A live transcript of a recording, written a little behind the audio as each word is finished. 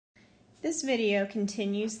This video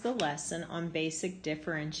continues the lesson on basic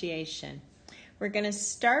differentiation. We're going to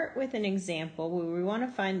start with an example where we want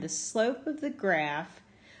to find the slope of the graph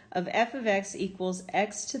of f of x equals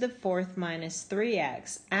x to the fourth minus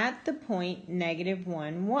 3x at the point negative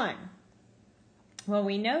 1, 1. Well,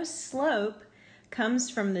 we know slope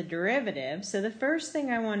comes from the derivative, so the first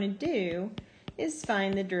thing I want to do is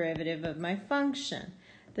find the derivative of my function.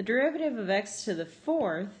 The derivative of x to the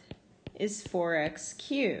fourth is 4x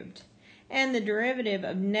cubed. And the derivative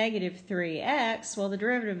of negative 3x, well, the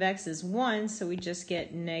derivative of x is 1, so we just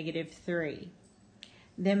get negative 3.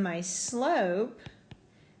 Then my slope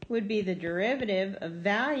would be the derivative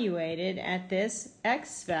evaluated at this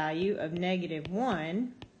x value of negative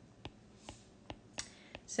 1.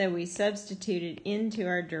 So we substitute it into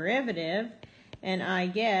our derivative, and I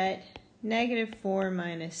get negative 4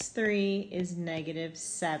 minus 3 is negative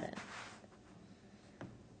 7.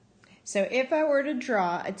 So if I were to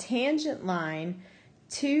draw a tangent line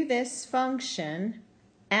to this function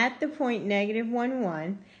at the point negative 1,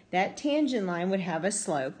 1, that tangent line would have a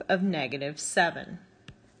slope of negative 7.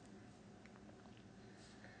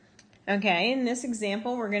 Okay, in this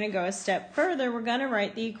example, we're going to go a step further. We're going to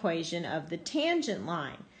write the equation of the tangent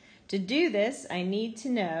line. To do this, I need to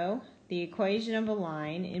know the equation of a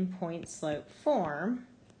line in point-slope form.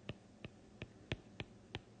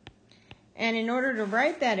 And in order to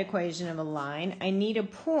write that equation of a line, I need a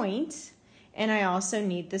point, and I also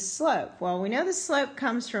need the slope. Well, we know the slope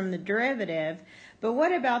comes from the derivative, but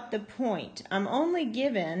what about the point? I'm only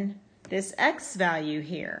given this x value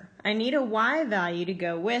here. I need a y value to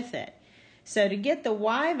go with it. So to get the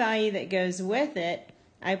y value that goes with it,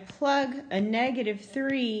 I plug a negative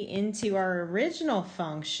 3 into our original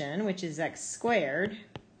function, which is x squared,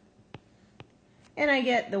 and I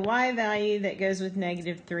get the y value that goes with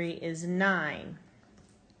negative 3 is 9.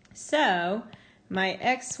 So my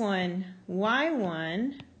x1,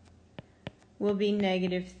 y1 will be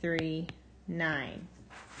negative 3, 9.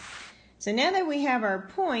 So now that we have our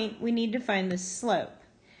point, we need to find the slope.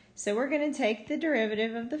 So we're going to take the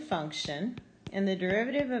derivative of the function, and the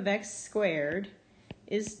derivative of x squared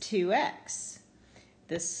is 2x.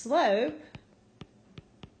 The slope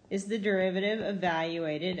is the derivative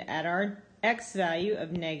evaluated at our x value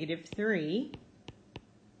of negative 3.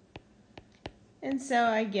 And so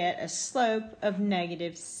I get a slope of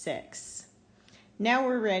negative 6. Now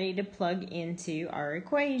we're ready to plug into our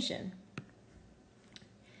equation.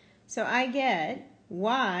 So I get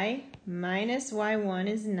y minus y1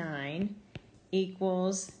 is 9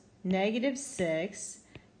 equals negative 6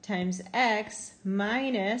 times x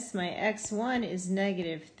minus my x1 is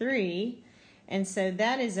negative 3. And so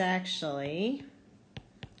that is actually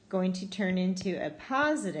going to turn into a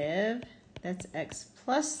positive, that's x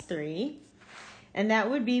plus 3. And that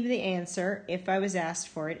would be the answer if I was asked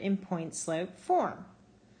for it in point-slope form.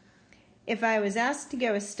 If I was asked to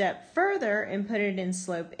go a step further and put it in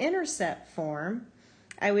slope-intercept form,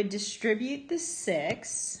 I would distribute the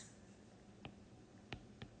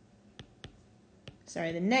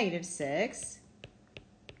negative 6,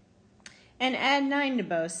 and add 9 to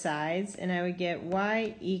both sides, and I would get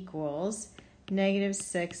y equals negative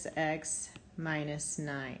 6x minus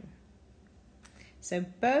 9. So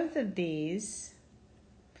both of these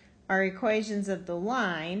are equations of the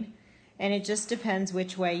line, and it just depends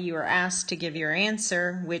which way you are asked to give your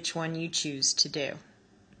answer, which one you choose to do.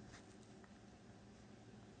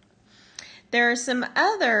 There are some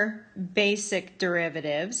other basic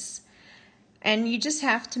derivatives, and you just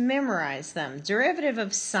have to memorize them. Derivative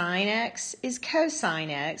of sine x is cosine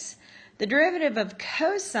x. The derivative of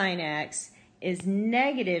cosine x is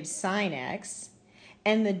negative sine x.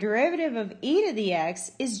 And the derivative of e to the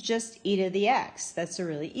x is just e to the x. That's a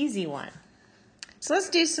really easy one. So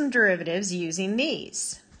let's do some derivatives using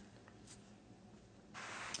these.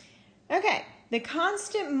 Okay, the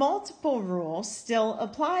constant multiple rule still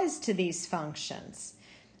applies to these functions.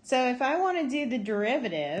 So if I want to do the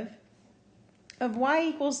derivative of y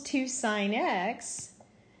equals 2 sine x,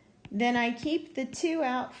 then I keep the 2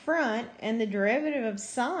 out front, and the derivative of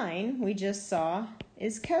sine, we just saw,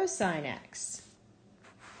 is cosine x.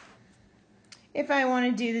 If I want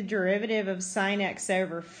to do the derivative of sine x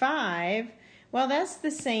over 5, well, that's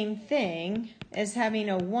the same thing as having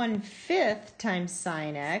a 1/5 times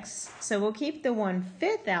sine x, so we'll keep the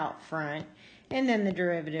 1/5 out front, and then the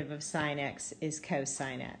derivative of sine x is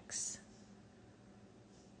cosine x.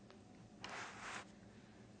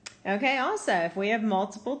 Okay, also, if we have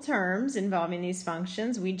multiple terms involving these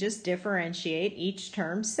functions, we just differentiate each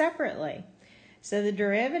term separately. So the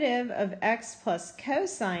derivative of x plus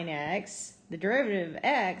cosine x, the derivative of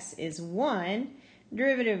x is 1. The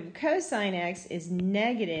derivative of cosine x is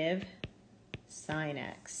negative sine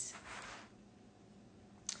x.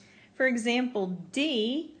 For example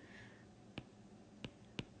D,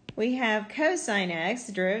 we have cosine x.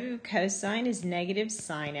 The derivative of cosine is negative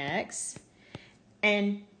sine x.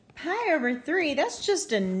 And pi over 3, that's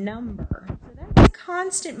just a number. So that's a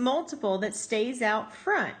constant multiple that stays out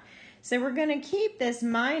front. So we're going to keep this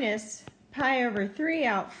minus pi over 3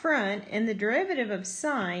 out front, and the derivative of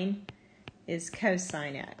sine is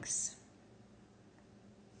cosine x.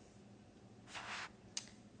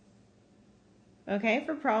 Okay,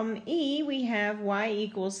 for problem E, we have y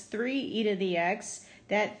equals 3 e to the x.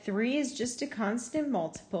 That 3 is just a constant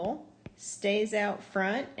multiple, stays out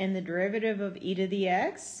front, and the derivative of e to the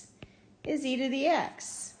x is e to the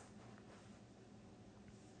x.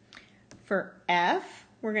 For F,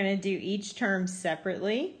 we're going to do each term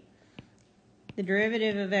separately. The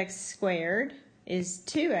derivative of x squared is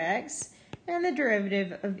 2x, and the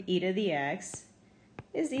derivative of e to the x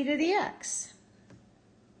is e to the x.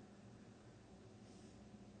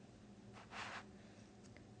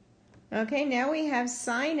 Okay, now we have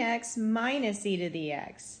sine x minus e to the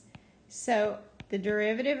x. So the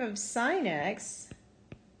derivative of sine x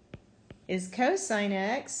is cosine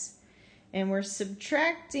x, and we're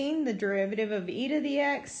subtracting the derivative of e to the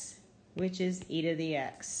x, which is e to the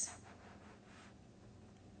x.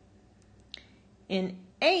 In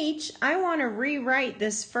H, I want to rewrite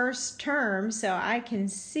this first term so I can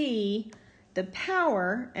see the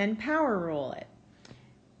power and power rule it.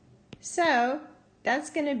 So that's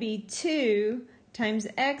going to be 2 times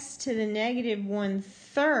x to the negative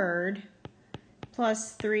 1/3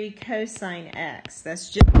 plus 3 cosine x.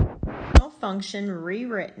 That's just a function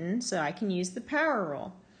rewritten so I can use the power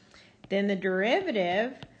rule. Then the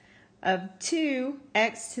derivative of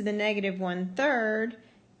 2x to the negative 1/3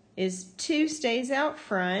 is 2 stays out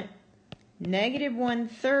front, negative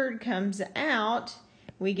 1/3 comes out,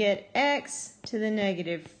 we get x to the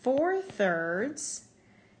negative 4/3,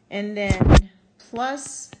 and then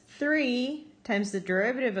plus 3 times the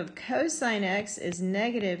derivative of cosine x is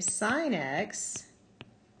negative sine x.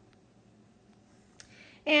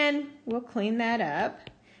 And we'll clean that up.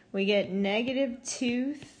 We get negative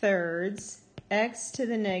 2/3 x to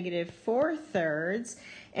the negative 4/3.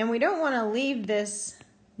 And we don't want to leave this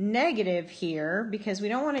negative here because we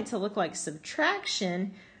don't want it to look like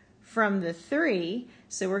subtraction from the 3.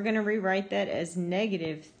 So we're going to rewrite that as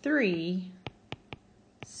negative 3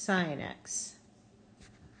 sine x.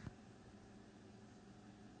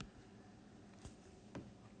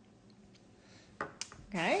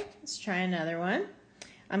 Okay, let's try another one.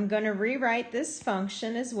 I'm going to rewrite this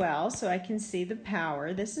function as well so I can see the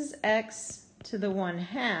power. This is x to the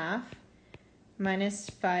 1/2 minus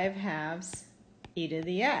 5/2 e to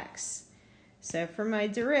the x. So for my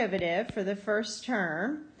derivative for the first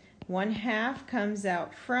term, 1/2 comes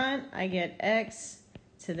out front. I get x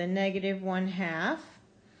to the negative 1/2.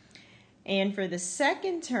 And for the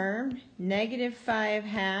second term, negative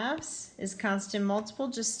 5/2 is constant multiple,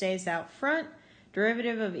 just stays out front.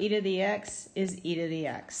 Derivative of e to the x is e to the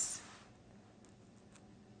x.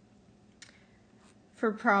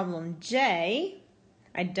 For problem J,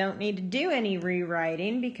 I don't need to do any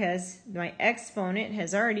rewriting because my exponent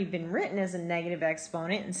has already been written as a negative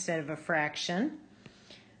exponent instead of a fraction.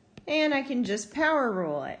 And I can just power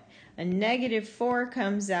rule it. A negative 4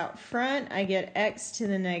 comes out front. I get x to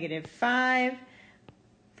the negative 5.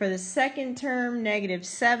 For the second term, negative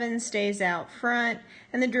 7 stays out front,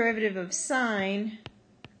 and the derivative of sine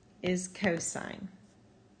is cosine.